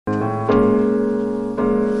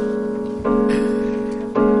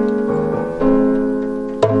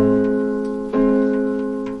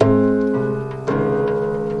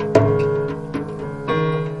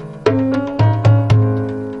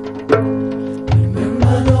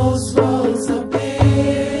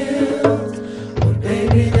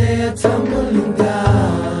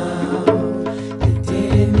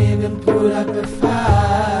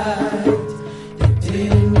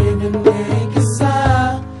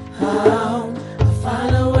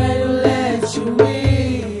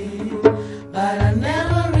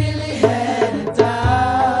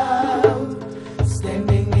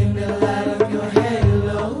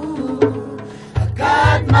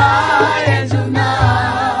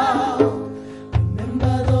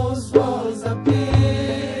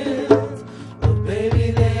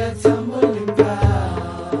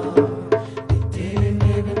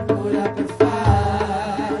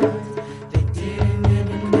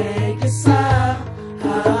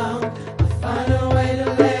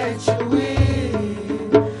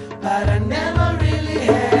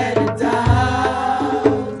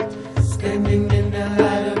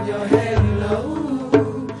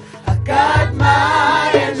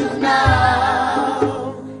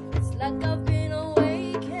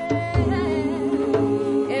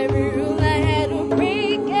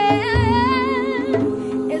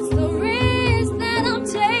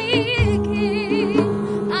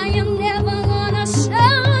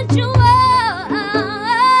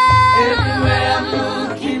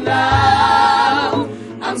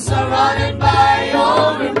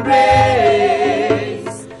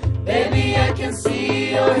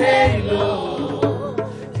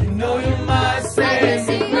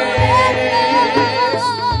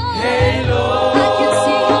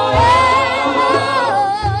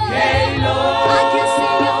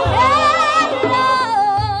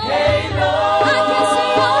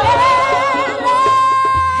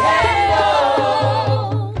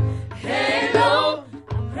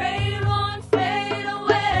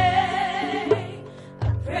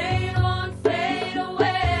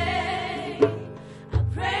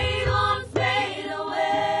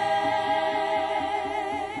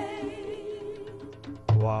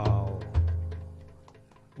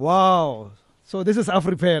So this is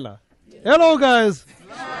Afripella. Hello, guys.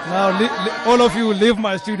 Now, all of you leave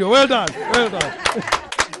my studio. Well done. Well done.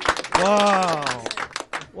 Wow.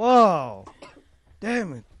 Wow.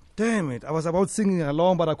 Damn it. I was about singing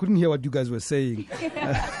along, but I couldn't hear what you guys were saying.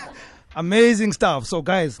 Amazing stuff. So,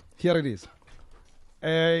 guys, here it is.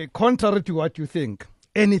 Contrary to what you think,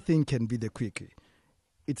 anything can be the Quickie.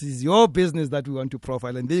 It is your business that we want to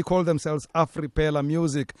profile, and they call themselves Afripella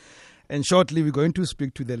Music. And shortly, we're going to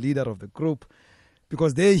speak to the leader of the group,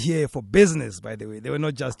 because they're here for business, by the way. They were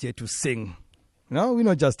not just here to sing. No, we're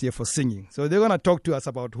not just here for singing. So they're going to talk to us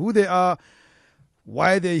about who they are,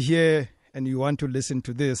 why they're here, and you want to listen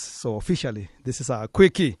to this. So officially, this is our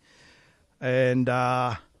Quickie. And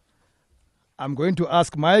I'm going to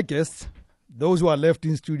ask my guests, those who are left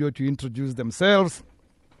in studio, to introduce themselves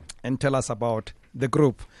and tell us about the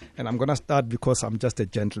group. And I'm going to start, because I'm just a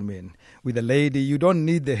gentleman, with a lady. You don't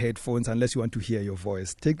need the headphones unless you want to hear your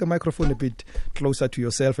voice. Take the microphone a bit closer to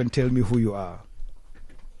yourself and tell me who you are.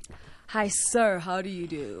 Hi, sir. How do you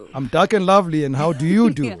do? I'm dark and lovely, and how do you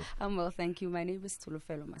do? I'm well, thank you. My name is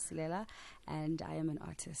Solofelo Masilela, and I am an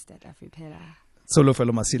artist at Afripella.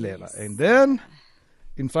 Solofelo Masilela. Yes. And then,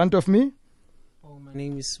 in front of me? Oh, my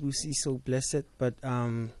name is Wusiso Blessed, but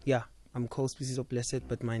I'm called Wusiso Blessed,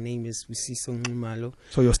 but my name is Wusiso Ngumalo.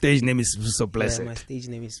 So your stage name is Wusiso Blessed? Yeah, my stage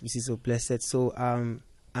name is Wusiso Blessed. So I'm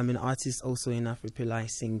an artist also in Afripella. I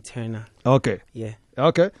sing tenor. Okay. Yeah.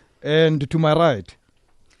 Okay. And to my right?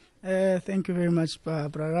 Thank you very much,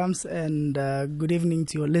 Brarams, and good evening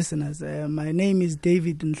to your listeners. My name is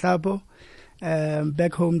David Nhlabo.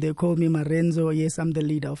 Back home, they call me Marenzo. Yes, I'm the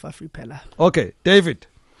leader of Afripella. Okay, David,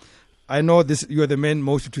 I know this. You are the man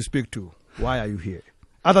most to speak to. Why are you here?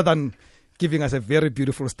 Other than giving us a very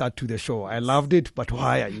beautiful start to the show. I loved it, but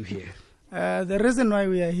why are you here? The reason why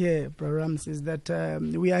we are here, Brarams, is that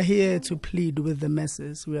we are here to plead with the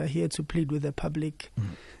masses. We are here to plead with the public.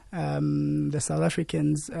 The South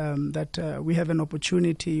Africans, that we have an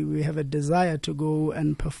opportunity, we have a desire to go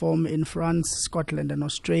and perform in France, Scotland and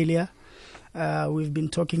Australia. We've been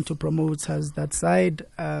talking to promoters that side,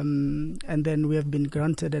 and then we have been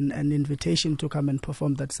granted an invitation to come and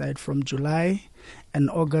perform that side from July, and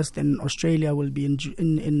August, and Australia will be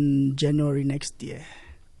in January next year.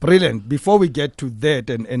 Brilliant. Before we get to that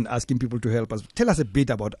and asking people to help us, tell us a bit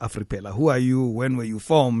about Afripella. Who are you? When were you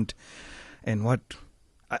formed? And what...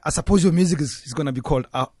 I suppose your music is going to be called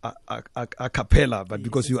a cappella, but yes,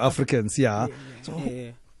 because you're Africans, yeah. So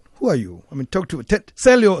who are you? I mean,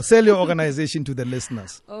 sell your organization to the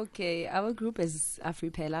listeners. Okay, our group is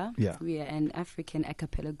Afripella. Yeah. We are an African a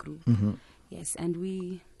cappella group. Mm-hmm. Yes, and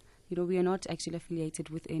we are not actually affiliated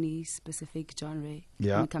with any specific genre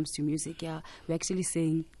when it comes to music. Yeah, we actually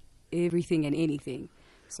sing everything and anything.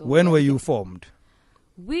 So when were you formed?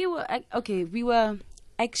 We were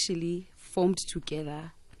actually formed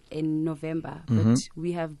together in November, but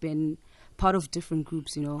we have been part of different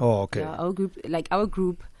groups, Oh, okay. Yeah, our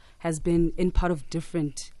group has been in part of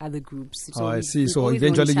different other groups. So I see. So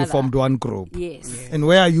eventually you formed one group. Yes. Yeah. And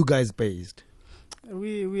where are you guys based?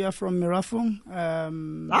 We are from Mirafung.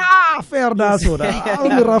 Fair enough.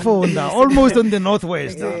 Almost in the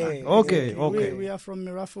northwest. Okay. We are from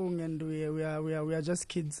Mirafung, and we are just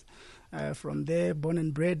kids from there, born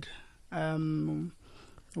and bred.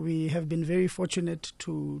 We have been very fortunate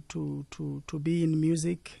to be in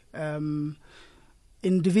music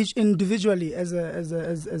individually as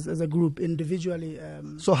a group individually.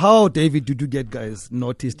 So how, David, did you get guys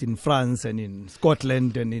noticed in France and in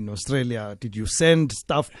Scotland and in Australia? Did you send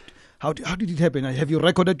stuff? How did it happen? Have you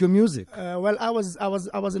recorded your music? Well, I was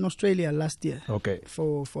in Australia last year. Okay.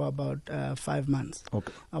 For about 5 months.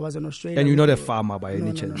 Okay. I was in Australia. And you're not a farmer by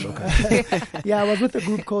any chance? No. Okay. Yeah, I was with a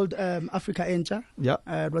group called Africa Encha. Yeah.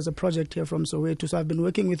 It was a project here from Soweto. So I've been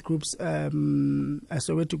working with groups,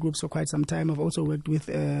 Soweto groups for quite some time. I've also worked with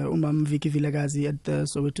Vicky Vilagazi at the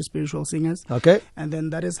Soweto Spiritual Singers. Okay. And then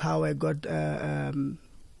that is how I got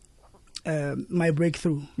my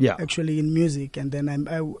breakthrough, actually, in music. And then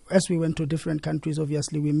as we went to different countries,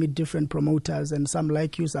 obviously we meet different promoters, and some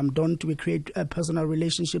like you, some don't. We create personal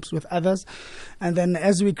relationships with others, and then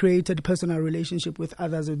as we created personal relationship with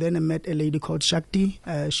others, we then met a lady called Shakti.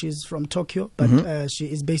 She's from Tokyo, but she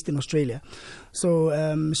is based in Australia. So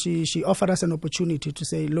she offered us an opportunity to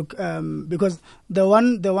say, look, because the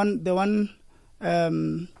one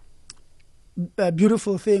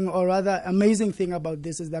beautiful thing, or rather amazing thing about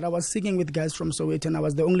this, is that I was singing with guys from Soweto, and I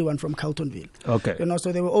was the only one from Carltonville. Okay.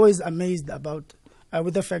 So they were always amazed about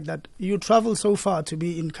with the fact that you travel so far to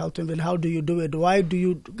be in Carltonville. How do you do it? Why do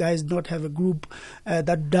you guys not have a group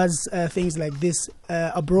that does things like this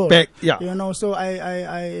abroad? So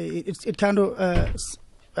it kind of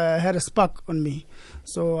had a spark on me.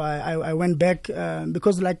 So I went back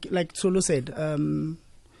because, like Solo said,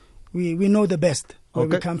 we know the best where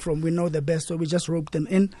we come from. We know the best, so we just roped them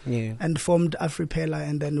in and formed Afripella,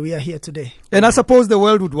 and then we are here today. And I suppose the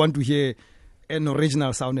world would want to hear an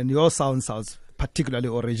original sound, and your sound sounds particularly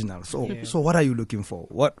original. So what are you looking for?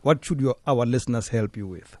 What should our listeners help you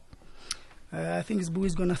with? I think Sbu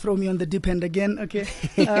is going to throw me on the deep end again. Okay.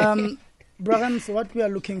 Bragans, what we are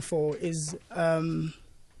looking for is,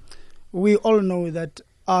 we all know that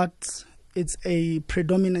art, it's a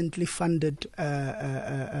predominantly funded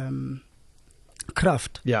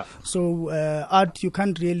craft. Yeah. So art, you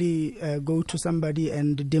can't really go to somebody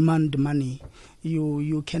and demand money.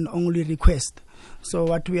 You can only request. So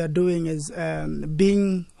what we are doing is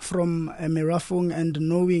being from Mirafung and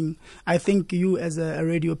knowing, I think you as a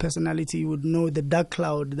radio personality would know the dark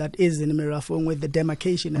cloud that is in Mirafung with the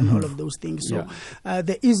demarcation and all of those things. So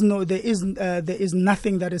there is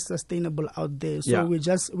nothing that is sustainable out there. So we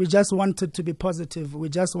just wanted to be positive. We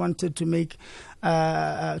just wanted to make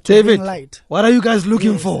to David, bring light. What are you guys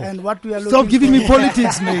looking for? And what we are looking Stop giving for, me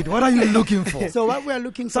politics, mate. What are you looking for? So what we are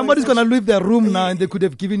looking for, Somebody's gonna leave their room now, and they could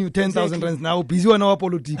have given you 10,000 rands now. Busy on our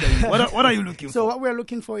politics. What are you looking for? So what we're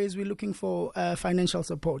looking for is we're looking for financial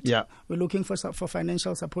support. Yeah, we're looking for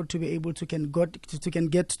financial support to be able to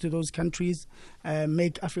get to those countries,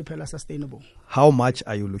 make Afripella sustainable. How much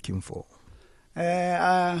are you looking for?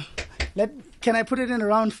 Can I put it in a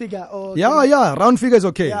round figure? Or round figure is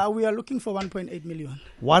okay. Yeah, we are looking for 1.8 million.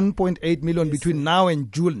 1.8 million between now and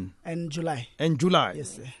June. And July.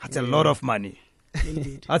 Yes, sir. That's a lot of money.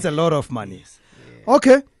 Indeed. That's a lot of money. Yes.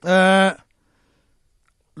 Okay.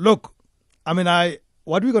 Look, I mean,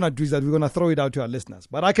 what we're going to do is that we're going to throw it out to our listeners.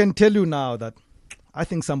 But I can tell you now that I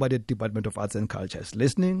think somebody at Department of Arts and Culture is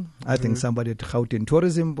listening. I think somebody at Gauteng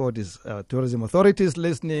Tourism Board Tourism Authority is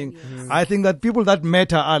listening. I think that people that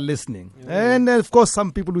matter are listening. And of course,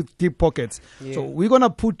 some people with deep pockets. So we're going to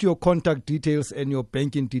put your contact details and your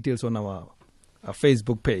banking details on our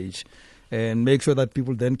Facebook page, and make sure that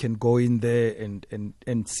people then can go in there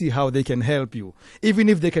and see how they can help you. Even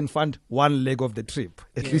if they can fund one leg of the trip,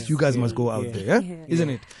 at least you guys must go out there, isn't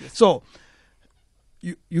it? Yes. So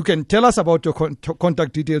you can tell us about your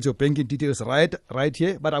contact details, your banking details right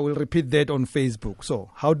here, but I will repeat that on Facebook. So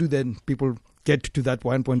how do then people get to that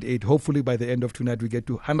 1.8? Hopefully by the end of tonight we get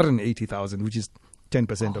to 180,000, which is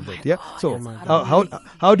 10% of that. Yeah. So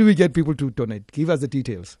how do we get people to donate? Give us the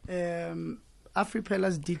details.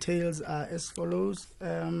 Afripella's details are as follows.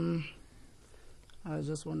 I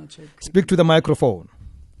just want to check. Speak to the microphone.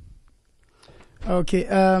 Okay.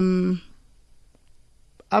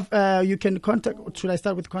 You can contact. Should I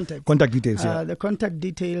start with contact? Contact details. The contact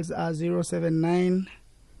details are 079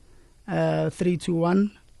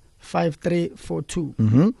 321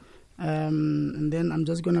 5342. And then I'm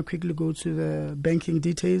just gonna quickly go to the banking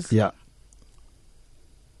details. Yeah.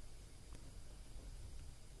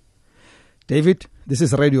 David, this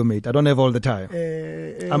is radio, mate. I don't have all the time.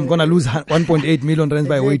 I'm going to lose 1.8 million rands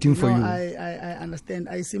by waiting for you. I understand.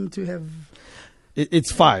 I seem to have...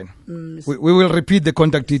 It's fine. We will repeat the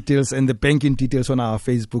contact details and the banking details on our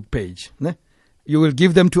Facebook page. Ne? You will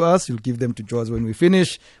give them to us. You'll give them to Jaws when we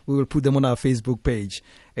finish. We will put them on our Facebook page.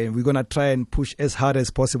 And we're going to try and push as hard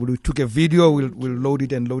as possible. We took a video. We'll load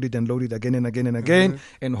it and load it and load it again and again and again.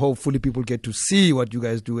 And hopefully people get to see what you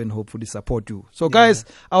guys do and hopefully support you. So guys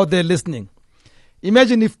out there listening,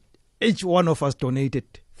 imagine if each one of us donated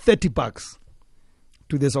 $30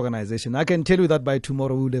 to this organization. I can tell you that by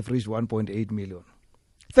tomorrow we will have reached 1.8 million.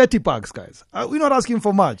 $30, guys. We're not asking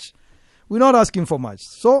for much. We're not asking for much.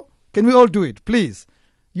 So can we all do it? Please.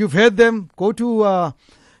 You've heard them. Go to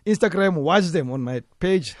Instagram. Watch them on my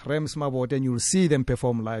page, Rem Smabot, and you'll see them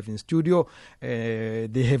perform live in studio.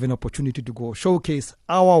 They have an opportunity to go showcase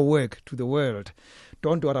our work to the world.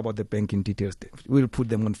 Don't worry about the banking details. We'll put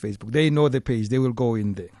them on Facebook. They know the page. They will go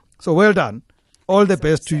in there. So well done. All the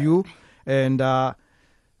best to you. And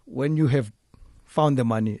when you have found the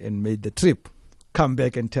money and made the trip, come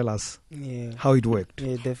back and tell us how it worked.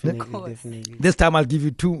 Yeah, definitely. This time I'll give you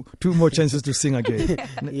two more chances to sing again.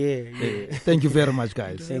 Yeah. Thank you very much,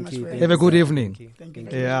 guys. Thank you. Have a good evening. Thank you.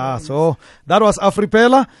 Yeah, so that was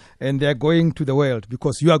Afripella, and they're going to the world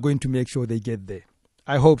because you are going to make sure they get there.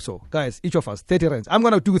 I hope so. Guys, each of us, 30 rands. I'm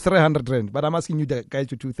going to do 300 rands, but I'm asking you guys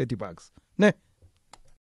to do $30. Ne?